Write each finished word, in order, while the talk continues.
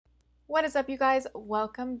What is up, you guys?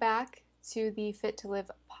 Welcome back to the Fit to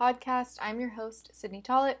Live podcast. I'm your host, Sydney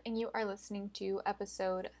Tollett, and you are listening to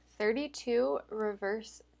episode 32,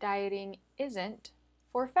 Reverse Dieting Isn't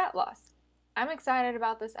for Fat Loss. I'm excited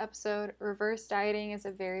about this episode. Reverse dieting is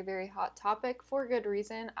a very, very hot topic for good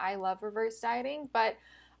reason. I love reverse dieting, but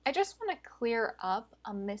I just want to clear up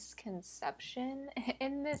a misconception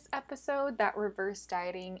in this episode that reverse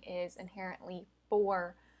dieting is inherently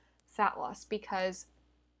for fat loss, because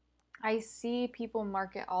I see people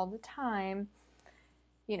market all the time,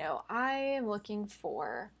 I am looking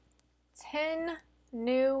for 10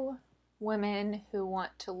 new women who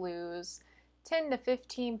want to lose 10 to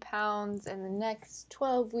 15 pounds in the next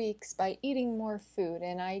 12 weeks by eating more food.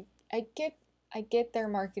 And I get their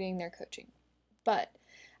marketing, their coaching, but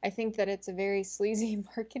I think that it's a very sleazy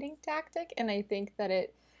marketing tactic, and I think that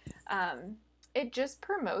it just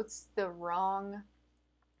promotes the wrong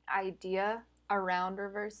idea around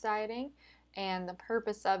reverse dieting and the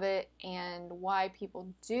purpose of it and why people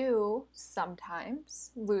do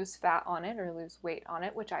sometimes lose fat on it or lose weight on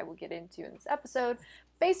it, which I will get into in this episode.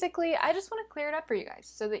 Basically, I just want to clear it up for you guys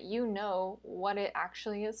so that you know what it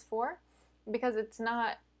actually is for, because it's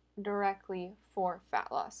not directly for fat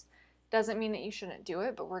loss. Doesn't mean that you shouldn't do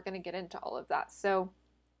it, but we're going to get into all of that. So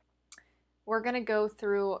we're going to go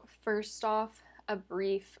through, first off, a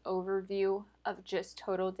brief overview of just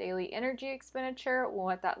total daily energy expenditure,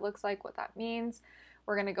 what that looks like, what that means.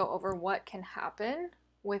 We're going to go over what can happen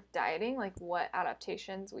with dieting, like what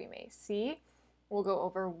adaptations we may see. We'll go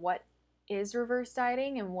over what is reverse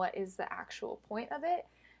dieting and what is the actual point of it.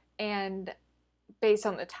 And based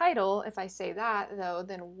on the title, if I say that though,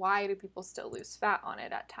 then why do people still lose fat on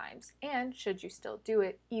it at times? And should you still do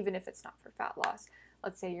it even if it's not for fat loss?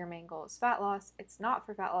 Let's say your main goal is fat loss. It's not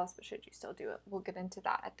for fat loss, but should you still do it? We'll get into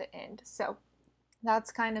that at the end. So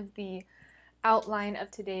that's kind of the outline of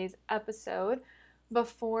today's episode.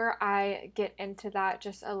 Before I get into that,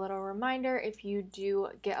 just a little reminder, if you do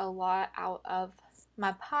get a lot out of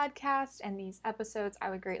my podcast and these episodes, I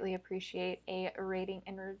would greatly appreciate a rating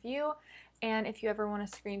and review. And if you ever want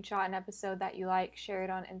to screenshot an episode that you like, share it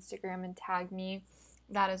on Instagram and tag me.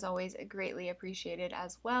 That is always greatly appreciated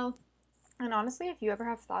as well. And honestly, if you ever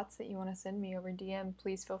have thoughts that you want to send me over DM,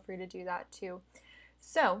 please feel free to do that too.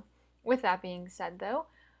 So, with that being said though,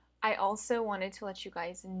 I also wanted to let you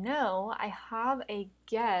guys know I have a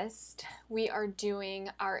guest. We are doing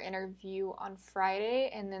our interview on Friday,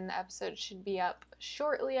 and then the episode should be up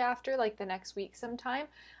shortly after, like the next week sometime.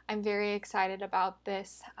 I'm very excited about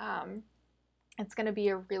this. It's going to be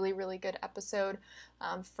a really, really good episode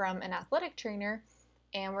from an athletic trainer.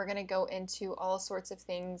 And we're going to go into all sorts of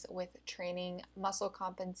things with training, muscle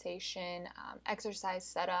compensation, exercise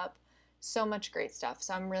setup, so much great stuff.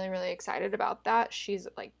 So I'm really, really excited about that. She's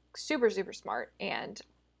like super, super smart and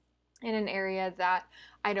in an area that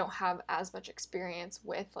I don't have as much experience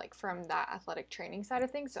with, like from that athletic training side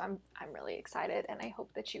of things. So I'm really excited, and I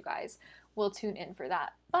hope that you guys will tune in for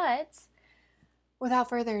that. But without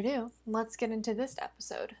further ado, let's get into this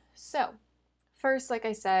episode. So first, like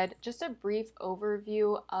I said, just a brief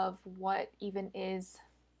overview of what even is,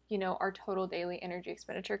 our total daily energy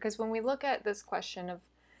expenditure. Because when we look at this question of,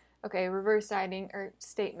 okay, reverse dieting, or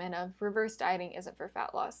statement of reverse dieting isn't for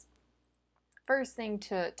fat loss, first thing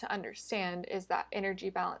to understand is that energy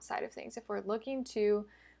balance side of things. If we're looking to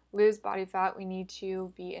lose body fat, we need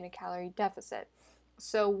to be in a calorie deficit.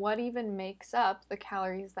 So what even makes up the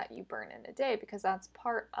calories that you burn in a day? Because that's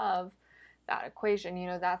part of that equation,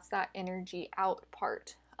 that's that energy out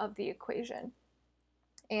part of the equation.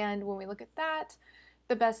 And when we look at that,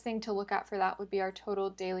 the best thing to look at for that would be our total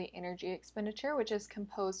daily energy expenditure, which is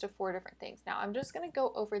composed of 4 different things. Now, I'm just going to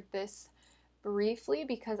go over this briefly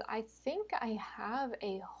because I think I have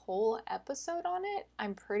a whole episode on it.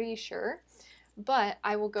 I'm pretty sure, but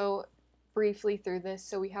I will go briefly through this.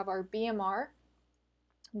 So we have our BMR,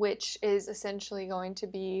 which is essentially going to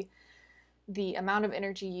be the amount of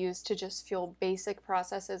energy used to just fuel basic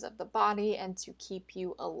processes of the body and to keep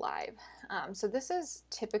you alive. So this is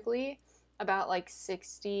typically about like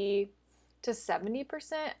 60 to 70%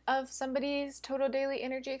 of somebody's total daily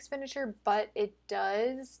energy expenditure, but it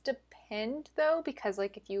does depend though, because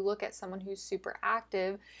like if you look at someone who's super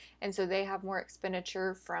active and so they have more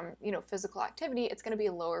expenditure from, physical activity, it's going to be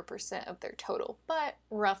a lower percent of their total, but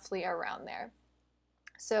roughly around there.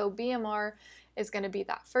 So BMR is going to be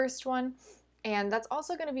that first one. And that's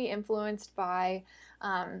also going to be influenced by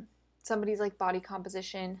somebody's like body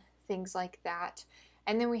composition, things like that.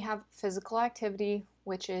 And then we have physical activity,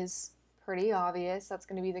 which is pretty obvious. That's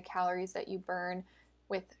going to be the calories that you burn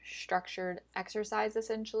with structured exercise,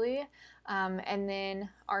 essentially. And then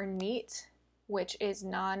our NEAT, which is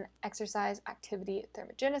non-exercise activity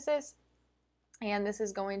thermogenesis. And this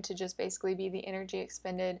is going to just basically be the energy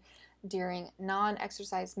expended during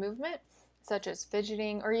non-exercise movement, such as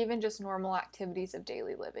fidgeting or even just normal activities of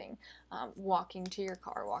daily living, walking to your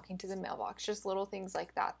car, walking to the mailbox, just little things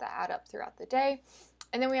like that that add up throughout the day.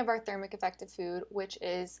 And then we have our thermic effective food, which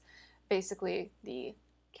is basically the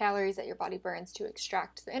calories that your body burns to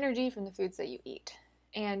extract the energy from the foods that you eat.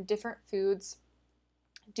 And different foods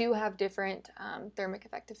do have different thermic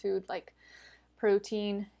effective food, like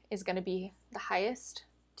protein is going to be the highest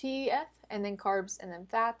TEF, and then carbs, and then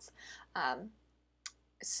fats.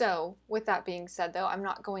 So with that being said, though, I'm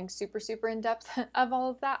not going super in depth of all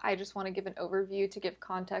of that. I just want to give an overview to give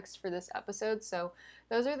context for this episode. So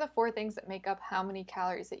those are the 4 things that make up how many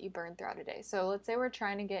calories that you burn throughout a day. So let's say we're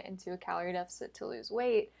trying to get into a calorie deficit to lose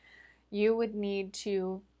weight. You would need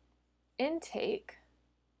to intake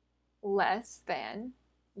less than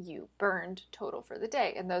you burned total for the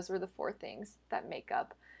day. And those were the 4 things that make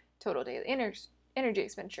up total daily energy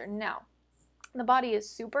expenditure. Now, the body is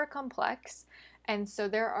super complex, and so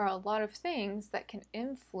there are a lot of things that can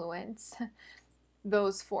influence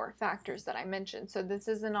those 4 factors that I mentioned. So this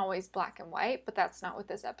isn't always black and white, but that's not what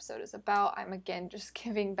this episode is about. I'm again just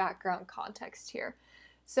giving background context here.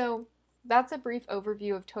 So that's a brief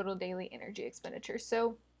overview of total daily energy expenditure.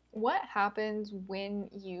 So what happens when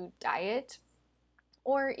you diet,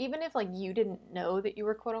 or even if like you didn't know that you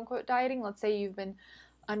were quote unquote dieting? Let's say you've been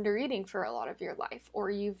under eating for a lot of your life, or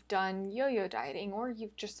you've done yo-yo dieting, or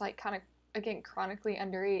you've just like kind of, again, chronically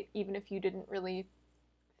underate, even if you didn't really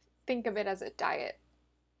think of it as a diet.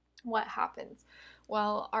 What happens?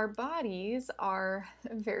 Well, our bodies are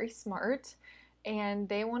very smart, and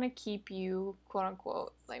they want to keep you, quote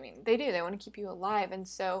unquote, I mean, they want to keep you alive. And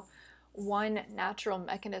so one natural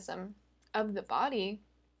mechanism of the body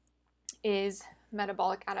is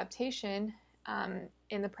metabolic adaptation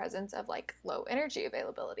in the presence of like low energy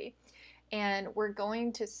availability. And we're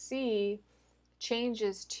going to see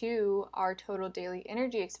changes to our total daily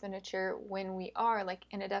energy expenditure when we are like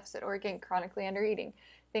in a deficit, or again, chronically under eating,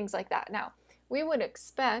 things like that. Now, we would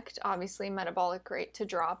expect obviously metabolic rate to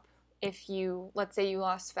drop if you, let's say you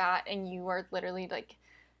lost fat and you are literally like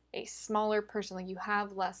a smaller person, like you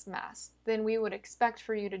have less mass, then we would expect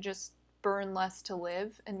for you to just burn less to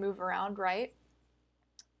live and move around, right?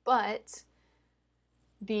 But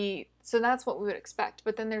so that's what we would expect.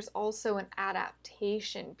 But then there's also an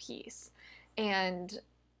adaptation piece. And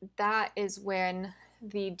that is when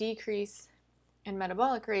the decrease in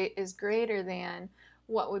metabolic rate is greater than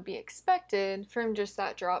what would be expected from just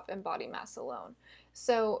that drop in body mass alone.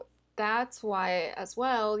 So that's why as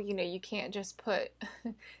well, you can't just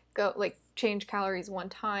go like change calories one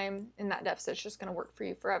time and that deficit's just going to work for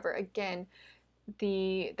you forever. Again,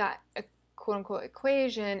 that quote unquote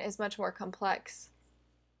equation is much more complex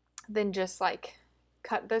than just like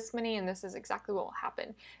cut this many and this is exactly what will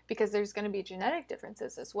happen, because there's going to be genetic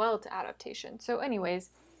differences as well to adaptation. So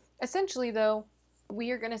anyways, essentially though,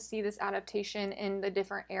 we are going to see this adaptation in the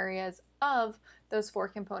different areas of those 4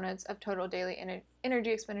 components of total daily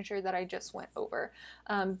energy expenditure that I just went over.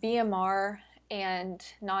 BMR and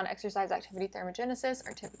non-exercise activity thermogenesis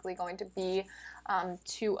are typically going to be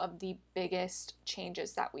 2 of the biggest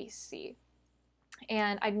changes that we see.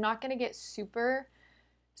 And I'm not going to get super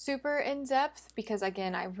in depth, because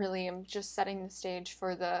again, I really am just setting the stage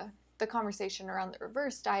for the conversation around the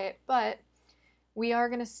reverse diet, but we are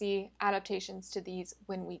going to see adaptations to these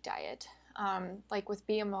when we diet. Like with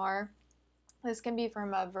BMR, this can be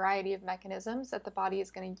from a variety of mechanisms that the body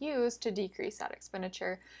is going to use to decrease that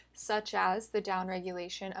expenditure, such as the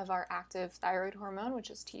downregulation of our active thyroid hormone,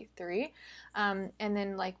 which is T3. And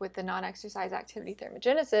then like with the non-exercise activity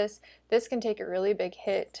thermogenesis, this can take a really big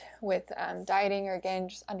hit with dieting, or again,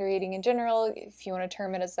 just under eating in general, if you want to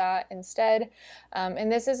term it as that instead.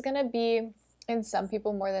 And this is going to be, in some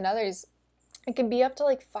people more than others, it can be up to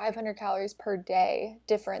like 500 calories per day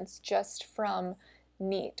difference just from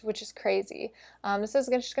meat, which is crazy. This is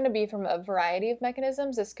just going to be from a variety of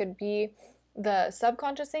mechanisms. This could be the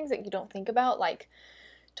subconscious things that you don't think about, like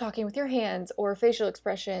talking with your hands or facial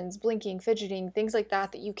expressions, blinking, fidgeting, things like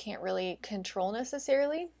that you can't really control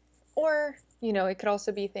necessarily. Or, it could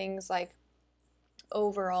also be things like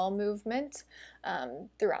overall movement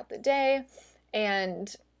throughout the day,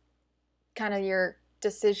 and kind of your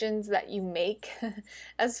decisions that you make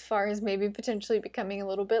as far as maybe potentially becoming a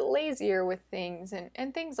little bit lazier with things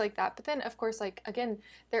and things like that. But then of course, like again,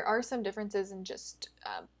 there are some differences in just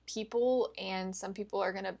people, and some people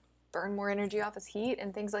are going to burn more energy off as heat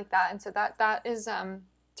and things like that. And so that is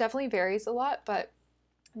definitely varies a lot, but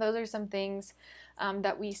those are some things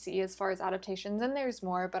that we see as far as adaptations, and there's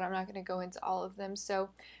more, but I'm not going to go into all of them. So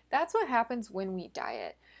that's what happens when we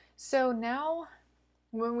diet. So now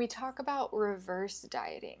when we talk about reverse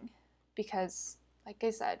dieting, because like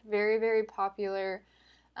I said, very, very popular,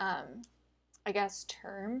 I guess,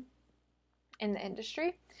 term in the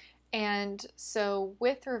industry. And so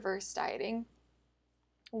with reverse dieting,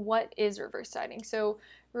 what is reverse dieting? So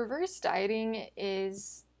reverse dieting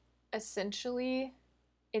is essentially,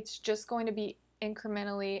 it's just going to be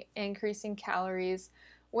incrementally increasing calories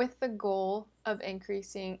with the goal of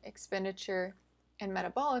increasing expenditure and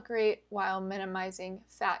metabolic rate while minimizing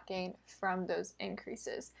fat gain from those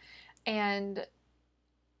increases. And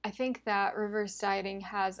I think that reverse dieting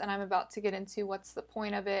has, and I'm about to get into what's the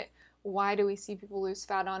point of it, why do we see people lose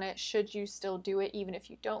fat on it, should you still do it even if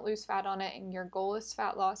you don't lose fat on it and your goal is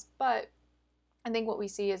fat loss. But I think what we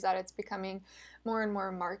see is that it's becoming more and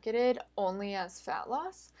more marketed only as fat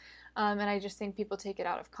loss. And I just think people take it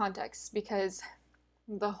out of context, because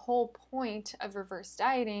the whole point of reverse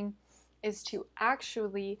dieting is to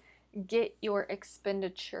actually get your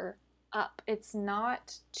expenditure up. It's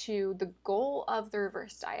not to, the goal of the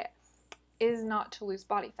reverse diet is not to lose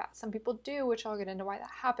body fat. Some people do, which I'll get into why that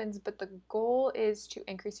happens, but the goal is to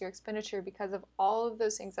increase your expenditure because of all of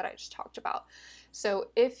those things that I just talked about. So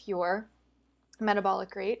if your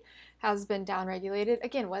metabolic rate has been downregulated,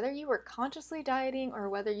 again, whether you were consciously dieting or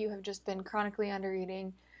whether you have just been chronically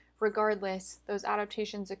undereating, regardless, those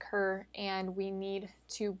adaptations occur, and we need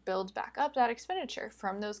to build back up that expenditure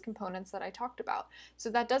from those components that I talked about. So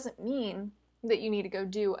that doesn't mean that you need to go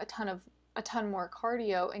do a ton more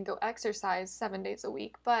cardio and go exercise 7 days a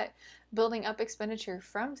week, but building up expenditure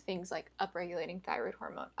from things like upregulating thyroid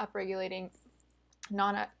hormone, upregulating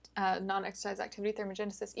non-exercise activity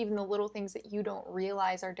thermogenesis, even the little things that you don't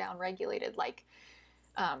realize are downregulated, like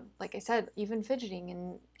I said, even fidgeting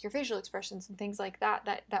and your facial expressions and things like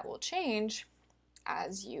that will change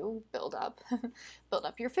as you build up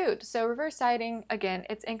your food. So reverse dieting, again,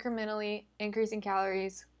 it's incrementally increasing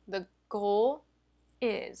calories. The goal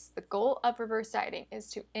of reverse dieting is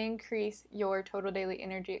to increase your total daily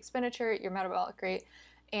energy expenditure, your metabolic rate,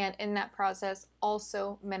 and in that process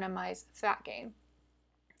also minimize fat gain.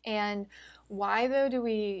 And why do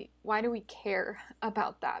we care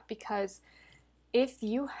about that? Because if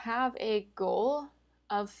you have a goal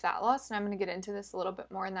of fat loss, and I'm going to get into this a little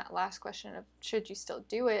bit more in that last question of should you still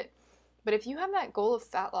do it, but if you have that goal of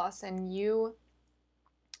fat loss and you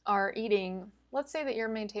are eating, let's say that you're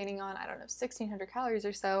maintaining on, 1,600 calories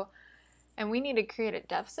or so, and we need to create a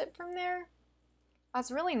deficit from there, that's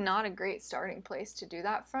really not a great starting place to do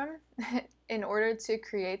that from. In order to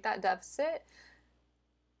create that deficit,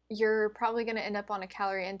 you're probably going to end up on a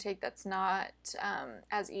calorie intake that's not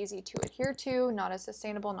as easy to adhere to, not as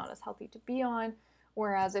sustainable, not as healthy to be on.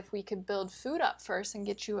 Whereas if we could build food up first and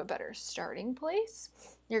get you a better starting place,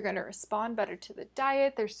 you're going to respond better to the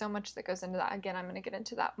diet. There's so much that goes into that. Again, I'm going to get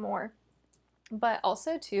into that more. But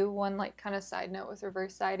also too, one kind of side note with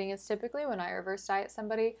reverse dieting is typically when I reverse diet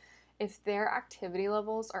somebody, if their activity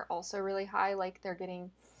levels are also really high, like they're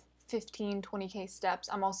getting 15, 20K steps,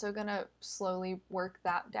 I'm also going to slowly work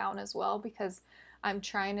that down as well, because I'm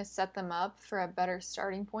trying to set them up for a better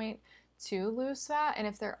starting point to lose fat. And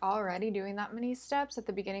if they're already doing that many steps at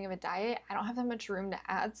the beginning of a diet, I don't have that much room to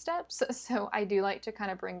add steps. So I do like to kind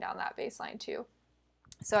of bring down that baseline too.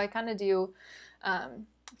 So I kind of do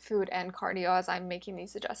food and cardio as I'm making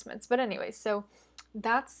these adjustments. But anyway, so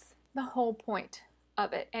that's the whole point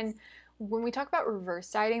of it. And when we talk about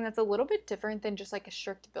reverse dieting, that's a little bit different than just like a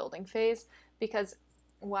strict building phase, because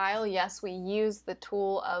while yes, we use the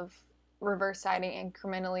tool of reverse dieting,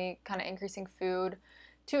 incrementally kind of increasing food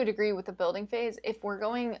to a degree with the building phase, if we're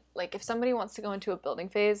going, if somebody wants to go into a building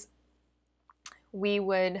phase, we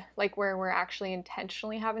would, where we're actually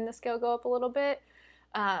intentionally having the scale go up a little bit,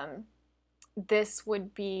 this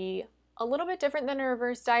would be a little bit different than a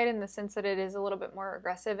reverse diet in the sense that it is a little bit more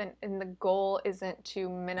aggressive, and the goal isn't to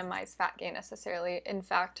minimize fat gain necessarily. In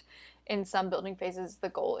fact, in some building phases, the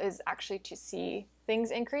goal is actually to see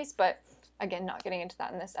things increase, but again, not getting into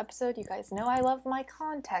that in this episode. You guys know I love my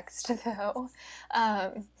context though.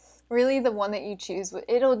 Really, the one that you choose,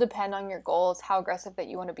 it'll depend on your goals, how aggressive that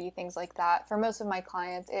you want to be, things like that. For most of my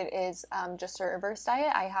clients, it is just a reverse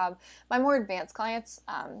diet. I have my more advanced clients.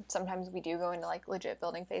 Sometimes we do go into legit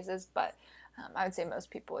building phases, but I would say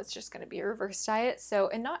most people, it's just going to be a reverse diet. So,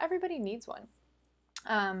 and not everybody needs one.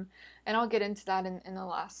 And I'll get into that in the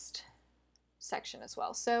last section as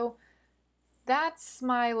well. So that's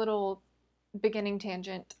my little beginning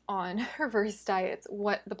tangent on reverse diets,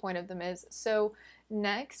 what the point of them is. So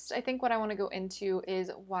next, I think what I want to go into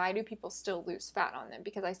is why do people still lose fat on them?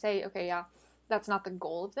 Because I say, okay, yeah, that's not the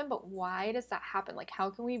goal of them, but why does that happen? Like, how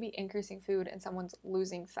can we be increasing food and someone's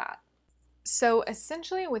losing fat? So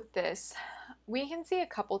essentially with this, we can see a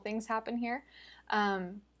couple things happen here.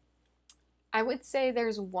 I would say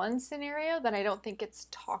there's one scenario that I don't think gets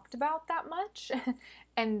talked about that much,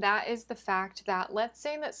 and that is the fact that, let's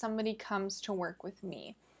say that somebody comes to work with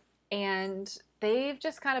me and they've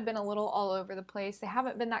just kind of been a little all over the place. They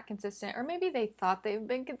haven't been that consistent, or maybe they thought they've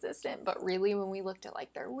been consistent, but really when we looked at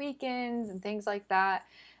like their weekends and things like that,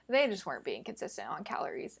 they just weren't being consistent on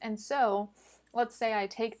calories. And so let's say I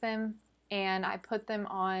take them and I put them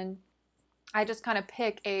on, I just kind of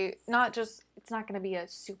pick it's not going to be a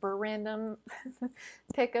super random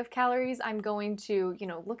pick of calories. I'm going to,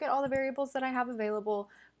 look at all the variables that I have available,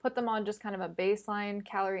 put them on just kind of a baseline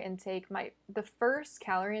calorie intake. The first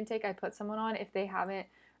calorie intake I put someone on, if they haven't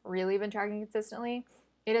really been tracking consistently,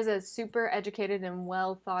 it is a super educated and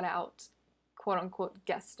well thought out, quote unquote,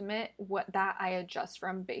 guesstimate that I adjust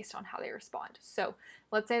from based on how they respond. So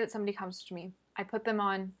let's say that somebody comes to me, I put them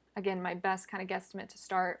on, again, my best kind of guesstimate to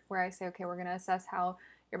start, where I say, okay, we're going to assess how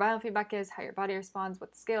your biofeedback is, how your body responds,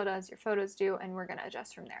 what the scale does, your photos do, and we're going to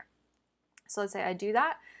adjust from there. So let's say I do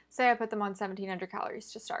that. Say I put them on 1,700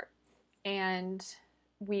 calories to start, and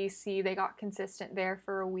we see they got consistent there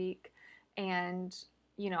for a week, and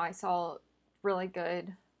I saw really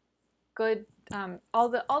good, all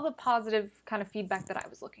the positive kind of feedback that I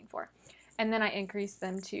was looking for, and then I increased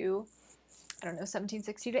them to, I don't know,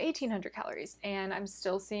 1,760 to 1,800 calories, and I'm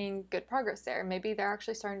still seeing good progress there. Maybe they're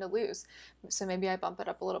actually starting to lose, so maybe I bump it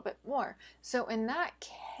up a little bit more. So in that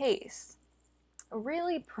case,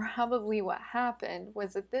 really probably what happened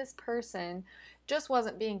was that this person just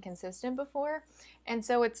wasn't being consistent before, and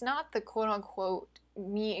so it's not the quote-unquote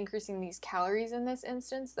me increasing these calories in this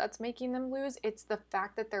instance that's making them lose. It's the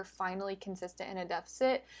fact that they're finally consistent in a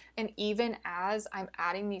deficit, and even as I'm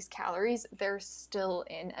adding these calories, they're still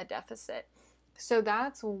in a deficit. So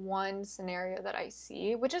that's one scenario that I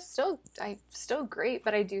see, which is still great,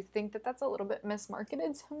 but I do think that that's a little bit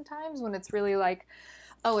mismarketed sometimes, when it's really like,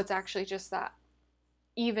 oh, it's actually just that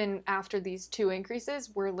even after these 2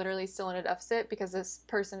 increases, we're literally still in a deficit because this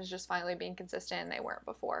person is just finally being consistent and they weren't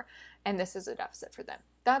before, and this is a deficit for them.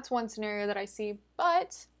 That's one scenario that I see.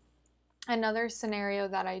 But another scenario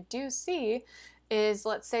that I do see is,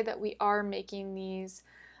 let's say that we are making these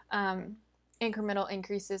incremental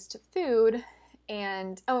increases to food.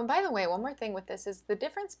 And by the way, one more thing with this is the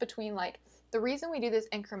difference between, like, the reason we do this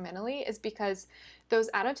incrementally is because those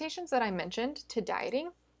adaptations that I mentioned to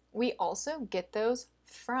dieting, we also get those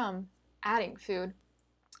from adding food,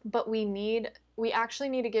 but we actually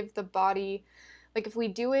need to give the body, like, if we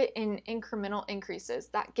do it in incremental increases,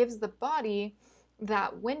 that gives the body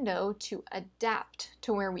that window to adapt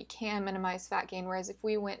to where we can minimize fat gain. Whereas if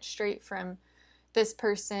we went straight from this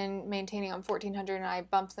person maintaining on 1,400 and I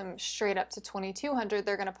bump them straight up to 2,200,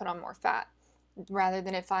 they're going to put on more fat, rather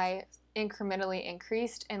than if I incrementally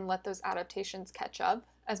increased and let those adaptations catch up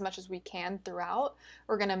as much as we can throughout,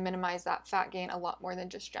 we're going to minimize that fat gain a lot more than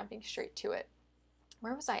just jumping straight to it.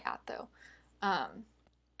 Where was I at though? I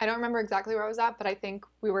don't remember exactly where I was at, but I think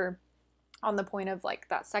we were on the point of like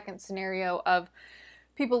that second scenario of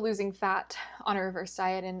people losing fat on a reverse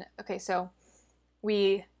diet. And okay, so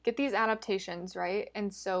we get these adaptations, right?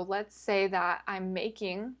 And so let's say that I'm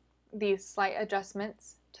making these slight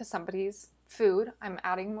adjustments to somebody's food. I'm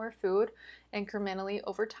adding more food incrementally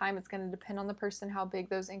over time. It's going to depend on the person how big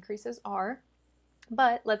those increases are.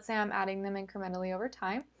 But let's say I'm adding them incrementally over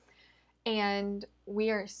time, and we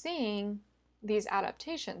are seeing these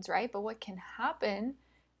adaptations, right? But what can happen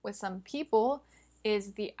with some people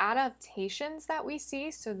is the adaptations that we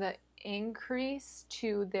see, so the increase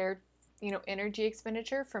to their energy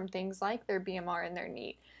expenditure from things like their BMR and their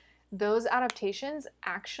NEAT, those adaptations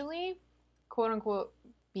actually, quote unquote,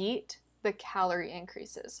 beat the calorie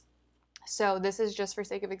increases. So this is just for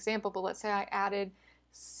sake of example, but let's say I added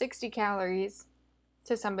 60 calories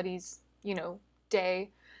to somebody's,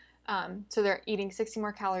 day. So they're eating 60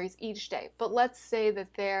 more calories each day. But let's say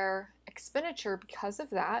that their expenditure because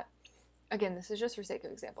of that, again, this is just for sake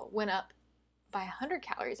of example, went up by 100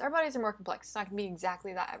 calories. Our bodies are more complex. It's not going to be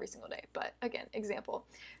exactly that every single day, but again, example.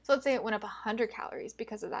 So let's say it went up 100 calories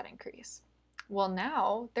because of that increase. Well,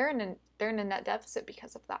 now they're in a net deficit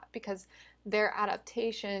because of that, because their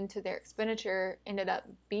adaptation to their expenditure ended up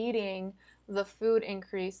beating the food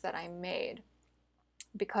increase that I made.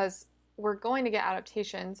 Because we're going to get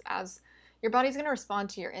adaptations as your body's going to respond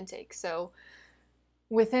to your intake. So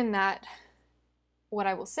within that, what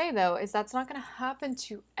I will say though is that's not going to happen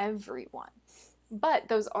to everyone. But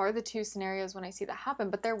those are the two scenarios when I see that happen.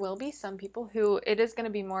 But there will be some people who it is going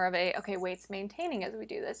to be more of a, okay, weight's maintaining as we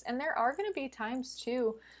do this. And there are going to be times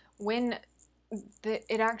too when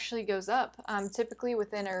it actually goes up. Typically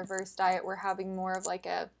within a reverse diet, we're having more of like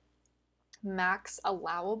a max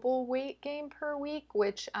allowable weight gain per week,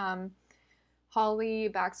 which Holly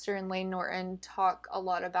Baxter and Lane Norton talk a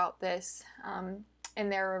lot about this in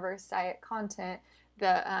their reverse diet content,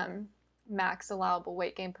 the max allowable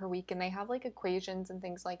weight gain per week, and they have like equations and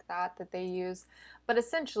things like that they use. But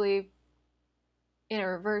essentially, in a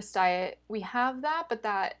reverse diet, we have that, but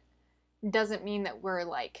that doesn't mean that we're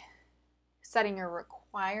like setting a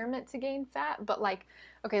requirement to gain fat. But like,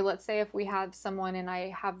 okay, let's say if we have someone and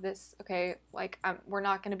I have this, okay, like we're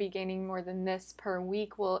not going to be gaining more than this per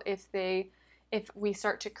week. Well, if we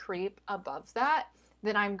start to creep above that,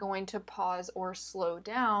 then I'm going to pause or slow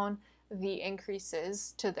down the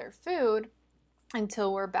increases to their food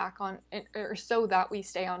until we're back on, or so that we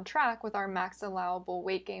stay on track with our max allowable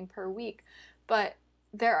weight gain per week. But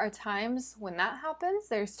there are times when that happens.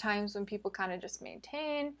 There's times when people kind of just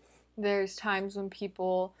maintain. There's times when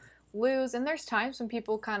people lose, and there's times when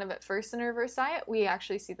people kind of at first in a reverse diet, we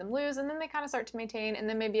actually see them lose, and then they kind of start to maintain, and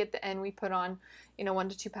then maybe at the end we put on, 1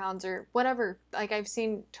 to 2 pounds or whatever. Like I've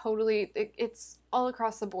seen totally, it's all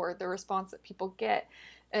across the board, the response that people get.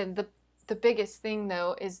 And the biggest thing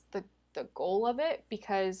though is the goal of it,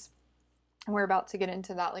 because we're about to get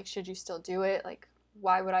into that. Like, should you still do it? Like,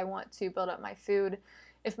 why would I want to build up my food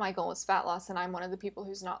if my goal is fat loss and I'm one of the people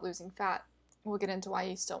who's not losing fat? We'll get into why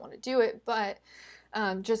you still want to do it, but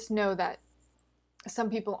just know that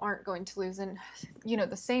some people aren't going to lose. And,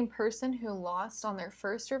 the same person who lost on their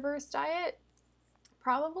first reverse diet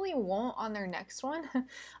probably won't on their next one.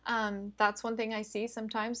 That's one thing I see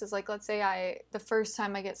sometimes is like, let's say the first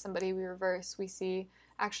time I get somebody, we reverse, we see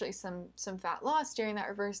actually some fat loss during that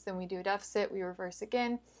reverse, then we do a deficit, we reverse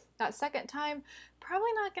again. That second time,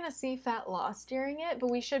 probably not going to see fat loss during it,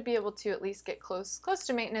 but we should be able to at least get close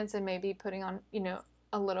to maintenance and maybe putting on,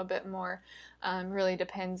 a little bit more. Really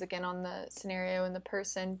depends again on the scenario and the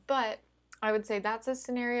person, but I would say that's a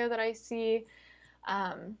scenario that I see.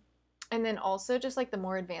 And then also just like the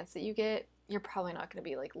more advanced that you get, you're probably not going to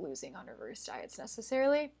be like losing on reverse diets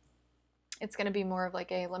necessarily. It's going to be more of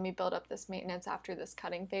like a let me build up this maintenance after this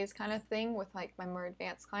cutting phase kind of thing with like my more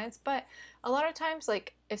advanced clients. But a lot of times,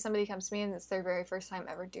 like if somebody comes to me and it's their very first time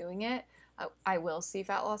ever doing it, I will see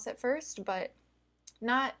fat loss at first, but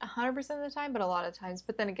not 100% of the time, but a lot of times.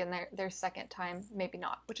 But then again, their second time, maybe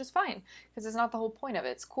not, which is fine because it's not the whole point of it.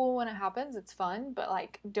 It's cool when it happens, it's fun, but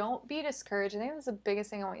like don't be discouraged. I think that's the biggest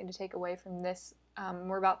thing I want you to take away from this.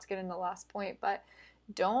 We're about to get into the last point, but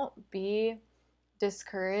don't be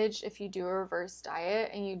discouraged if you do a reverse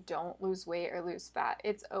diet and you don't lose weight or lose fat.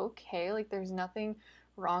 It's okay. Like there's nothing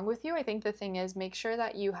wrong with you. I think the thing is make sure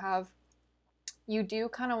that you do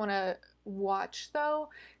kind of want to watch though,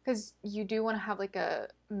 because you do want to have like a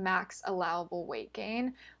max allowable weight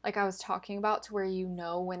gain, like I was talking about, to where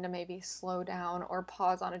when to maybe slow down or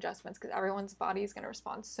pause on adjustments, because everyone's body is going to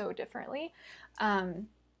respond so differently.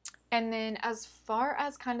 And then as far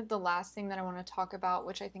as kind of the last thing that I want to talk about,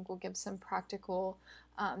 which I think will give some practical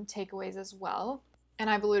takeaways as well,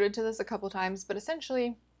 and I've alluded to this a couple times, but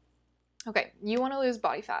essentially, okay, you want to lose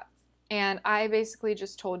body fat. And I basically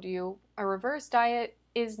just told you a reverse diet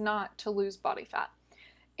is not to lose body fat.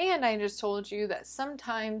 And I just told you that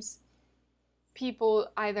sometimes people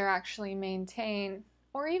either actually maintain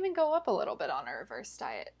or even go up a little bit on a reverse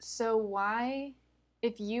diet. So why,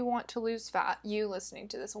 if you want to lose fat, you listening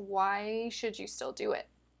to this, why should you still do it?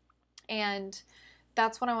 And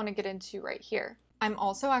that's what I want to get into right here. I'm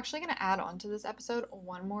also actually going to add on to this episode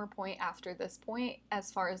one more point after this point,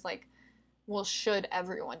 as far as like, well, should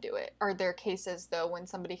everyone do it? Are there cases, though, when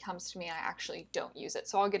somebody comes to me and I actually don't use it?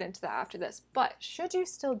 So I'll get into that after this. But should you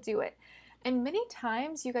still do it? And many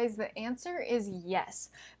times, you guys, the answer is yes,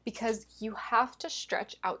 because you have to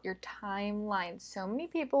stretch out your timeline. So many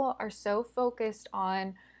people are so focused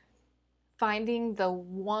on finding the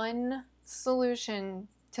one solution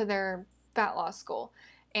to their fat loss goal.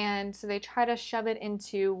 And so they try to shove it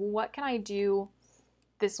into, what can I do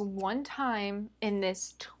this one time in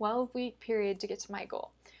this 12-week period to get to my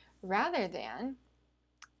goal, rather than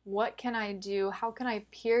what can I do, how can I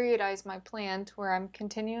periodize my plan to where I'm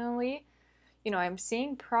continually, I'm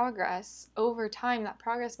seeing progress over time. That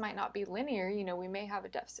progress might not be linear. We may have a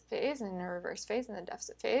deficit phase and a reverse phase and a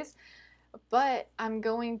deficit phase, but I'm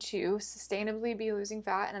going to sustainably be losing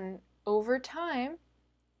fat, and over time,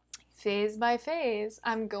 phase by phase,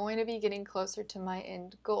 I'm going to be getting closer to my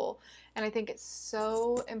end goal. And I think it's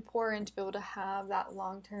so important to be able to have that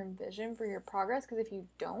long-term vision for your progress, because if you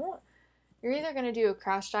don't, you're either going to do a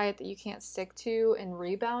crash diet that you can't stick to and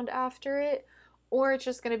rebound after it, or it's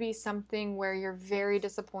just going to be something where you're very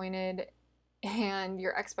disappointed and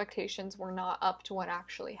your expectations were not up to what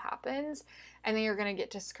actually happens, and then you're going to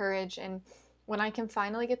get discouraged. And when I can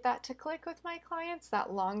finally get that to click with my clients,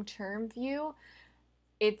 that long-term view,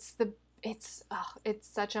 it's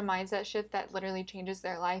such a mindset shift that literally changes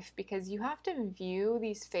their life, because you have to view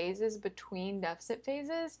these phases between deficit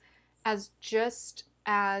phases as just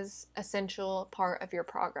as essential part of your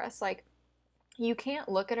progress. Like, you can't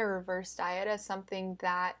look at a reverse diet as something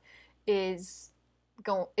that is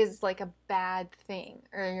like a bad thing,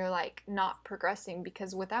 or you're like not progressing,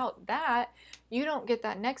 because without that you don't get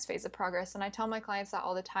that next phase of progress. And I tell my clients that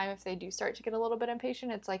all the time. If they do start to get a little bit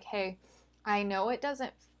impatient, it's like, hey, I know it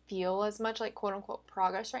doesn't feel as much like quote unquote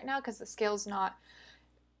progress right now, because the scale's not,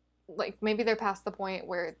 like, maybe they're past the point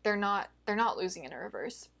where they're not losing in a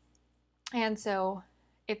reverse. And so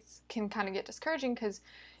it can kind of get discouraging, because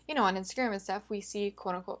on Instagram and stuff, we see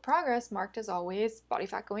quote unquote progress marked as always body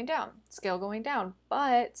fat going down, scale going down.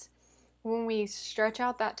 But when we stretch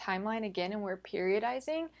out that timeline again and we're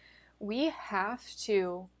periodizing, we have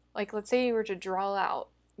to, like, let's say you were to draw out,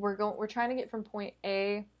 we're trying to get from point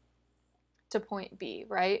A to point B,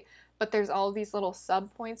 right? But there's all these little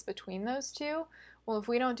sub points between those two. Well, if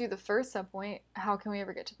we don't do the first sub point, how can we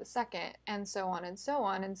ever get to the second? And so on and so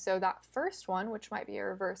on. And so that first one, which might be a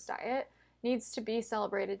reverse diet, needs to be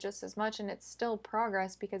celebrated just as much, and it's still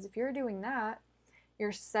progress, because if you're doing that,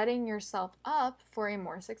 you're setting yourself up for a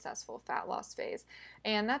more successful fat loss phase.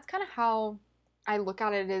 And that's kind of how I look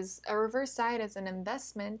at it, as a reverse diet as an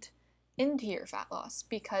investment into your fat loss,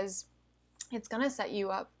 because it's going to set you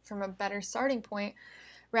up from a better starting point,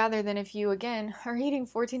 rather than if you, again, are eating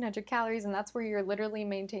 1,400 calories and that's where you're literally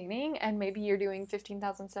maintaining, and maybe you're doing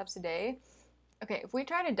 15,000 steps a day. Okay, if we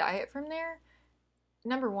try to diet from there,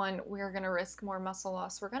 number one, we're going to risk more muscle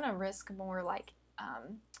loss. We're going to risk more like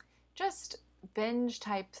just binge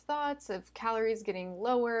type thoughts of calories getting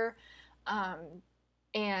lower,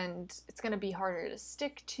 and it's going to be harder to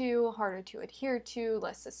stick to, harder to adhere to,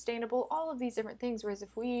 less sustainable, all of these different things. Whereas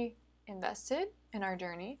if we invested in our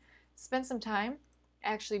journey, spent some time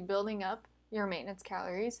actually building up your maintenance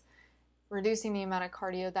calories, reducing the amount of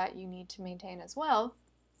cardio that you need to maintain as well,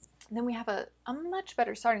 then we have a much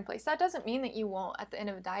better starting place. That doesn't mean that you won't, at the end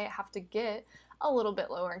of a diet, have to get a little bit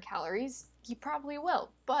lower in calories. You probably will,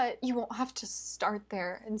 but you won't have to start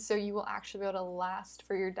there. And so you will actually be able to last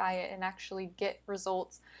for your diet and actually get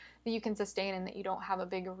results that you can sustain and that you don't have a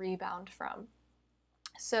big rebound from.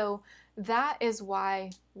 So that is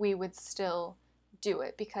why we would still do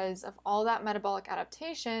it, because of all that metabolic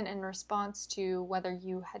adaptation in response to whether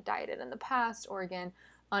you had dieted in the past or, again,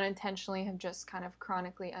 unintentionally have just kind of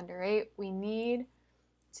chronically underate. We need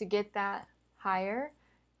to get that higher,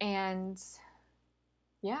 and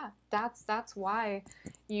yeah, that's why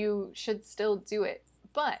you should still do it.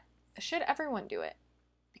 But should everyone do it?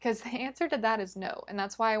 Because the answer to that is no, and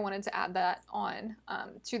that's why I wanted to add that on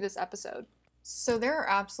to this episode. So there are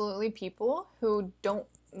absolutely people who don't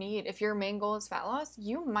need, if your main goal is fat loss,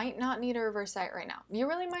 you might not need a reverse diet right now. You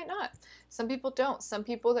really might not. Some people don't. Some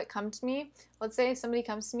people that come to me, let's say somebody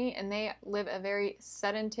comes to me and they live a very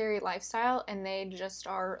sedentary lifestyle and they just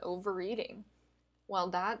are overeating. Well,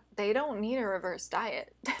 that they don't need a reverse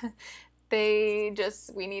diet. We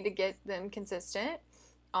need to get them consistent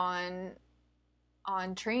on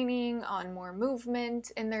training, on more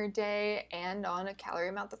movement in their day, and on a calorie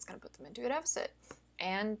amount that's going to put them into a deficit.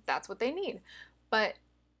 And that's what they need. But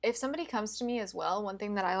if somebody comes to me as well, one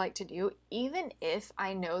thing that I like to do, even if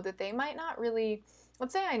I know that they might not really,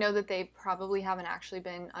 let's say I know that they probably haven't actually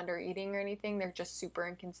been under eating or anything, they're just super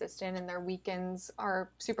inconsistent and their weekends are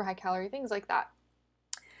super high calorie, things like that,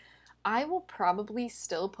 I will probably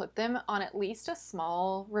still put them on at least a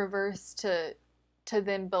small reverse to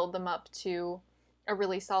then build them up to a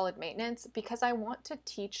really solid maintenance, because I want to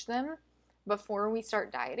teach them before we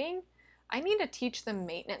start dieting. I need to teach them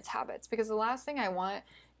maintenance habits, because the last thing I want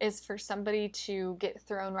is for somebody to get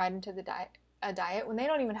thrown right into a diet when they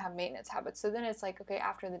don't even have maintenance habits. So then it's like, okay,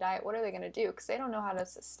 after the diet, what are they going to do? Because they don't know how to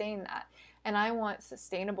sustain that. And I want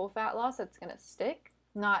sustainable fat loss that's going to stick,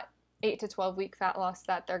 not 8 to 12 week fat loss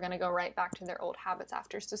that they're going to go right back to their old habits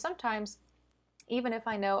after. So sometimes, even if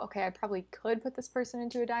I know, okay, I probably could put this person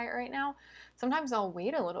into a diet right now, sometimes I'll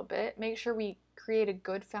wait a little bit, make sure we create a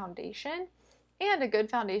good foundation, and a good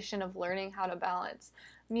foundation of learning how to balance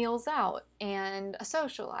meals out and a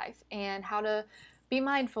social life, and how to be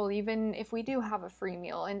mindful even if we do have a free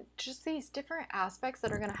meal, and just these different aspects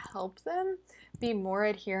that are going to help them be more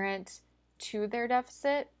adherent to their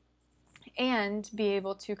deficit and be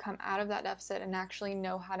able to come out of that deficit and actually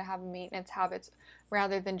know how to have maintenance habits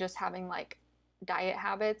rather than just having like diet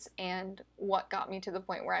habits and what got me to the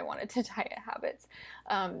point where I wanted to diet habits.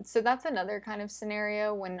 So that's another kind of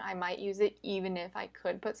scenario when I might use it, even if I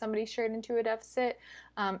could put somebody straight into a deficit.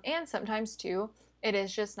 And sometimes too, it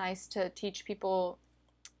is just nice to teach people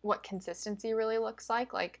what consistency really looks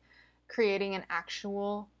like creating an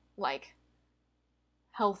actual like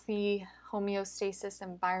healthy homeostasis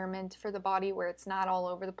environment for the body where it's not all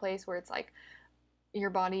over the place, where it's like your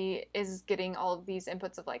body is getting all of these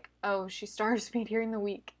inputs of like, oh, she starves me during the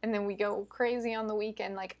week and then we go crazy on the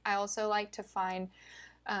weekend. Like I also like to find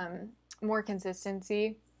more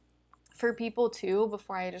consistency for people too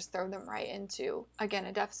before I just throw them right into, again,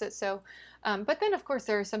 a deficit. So but then of course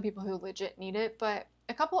there are some people who legit need it. But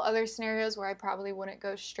a couple other scenarios where I probably wouldn't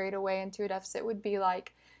go straight away into a deficit would be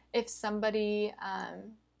like if somebody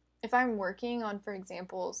if I'm working on, for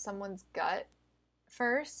example, someone's gut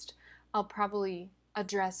first, I'll probably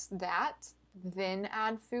address that, then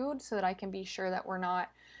add food so that I can be sure that we're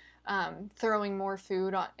not throwing more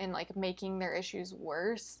food on and like making their issues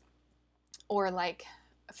worse. Or like,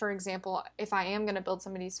 for example, if I am going to build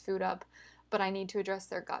somebody's food up, but I need to address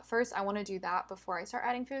their gut first, I want to do that before I start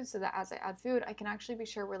adding food so that as I add food, I can actually be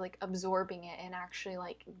sure we're like absorbing it and actually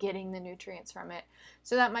like getting the nutrients from it.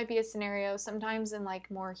 So that might be a scenario. Sometimes in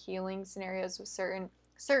like more healing scenarios with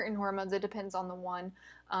certain hormones, it depends on the one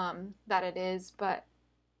that it is, but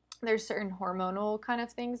there's certain hormonal kind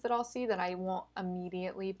of things that I'll see that I won't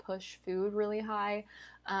immediately push food really high.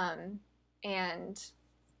 And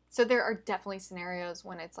so there are definitely scenarios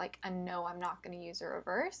when it's like, no, I'm not going to use a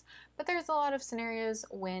reverse, but there's a lot of scenarios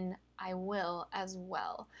when I will as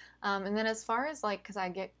well. And then as far as like, because I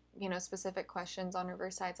get, specific questions on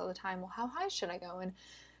reverse diets all the time, well, how high should I go and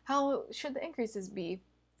how should the increases be?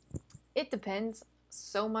 It depends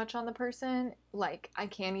so much on the person. Like I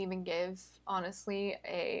can't even give honestly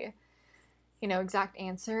a exact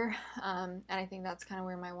answer, and I think that's kind of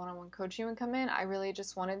where my one-on-one coaching would come in. I really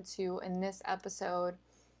just wanted to, in this episode,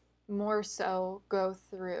 more so go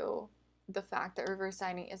through the fact that reverse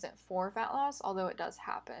dieting isn't for fat loss, although it does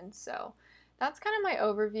happen. So that's kind of my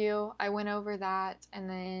overview. I went over that, and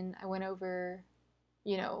then I went over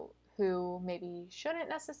who maybe shouldn't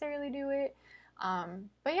necessarily do it.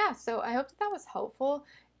 But yeah, so I hope that was helpful.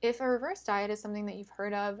 If a reverse diet is something that you've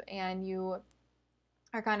heard of and you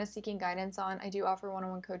are kind of seeking guidance on, I do offer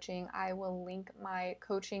one-on-one coaching. I will link my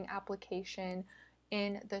coaching application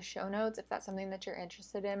in the show notes if that's something that you're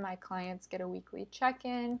interested in. My clients get a weekly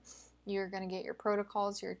check-in. You're going to get your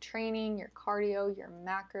protocols, your training, your cardio, your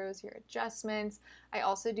macros, your adjustments. I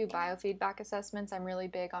also do biofeedback assessments. I'm really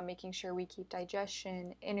big on making sure we keep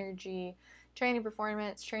digestion, energy, training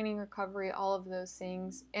performance, training recovery, all of those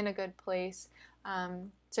things in a good place.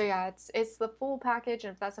 So yeah, it's the full package,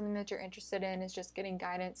 and if that's something that you're interested in, is just getting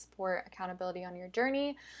guidance, support, accountability on your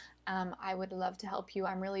journey, I would love to help you.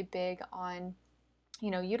 I'm really big on,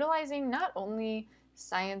 utilizing not only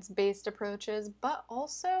science-based approaches, but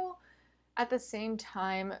also at the same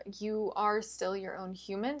time, you are still your own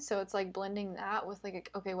human. So it's like blending that with like,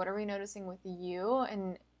 okay, what are we noticing with you?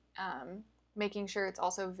 And making sure it's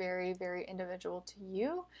also very, very individual to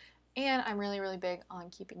you. And I'm really, really big on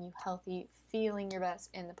keeping you healthy, feeling your best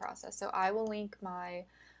in the process. So I will link my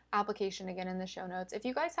application again in the show notes. If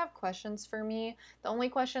you guys have questions for me, the only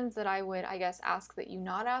questions that I would, I guess, ask that you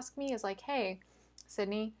not ask me is like, hey,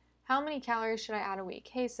 Sydney, how many calories should I add a week?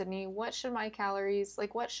 Hey, Sydney, what should my calories,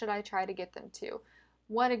 like what should I try to get them to?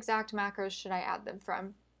 What exact macros should I add them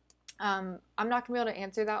from? I'm not going to be able to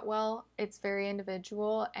answer that well. It's very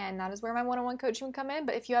individual, and that is where my one-on-one coaching would come in.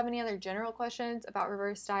 But if you have any other general questions about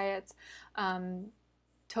reverse diets,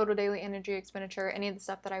 total daily energy expenditure, any of the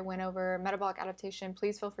stuff that I went over, metabolic adaptation,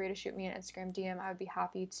 please feel free to shoot me an Instagram DM. I would be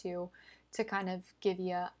happy to kind of give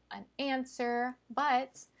you an answer.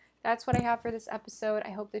 But that's what I have for this episode. I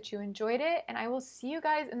hope that you enjoyed it, and I will see you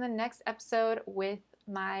guys in the next episode with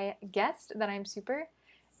my guest that I'm super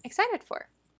excited for.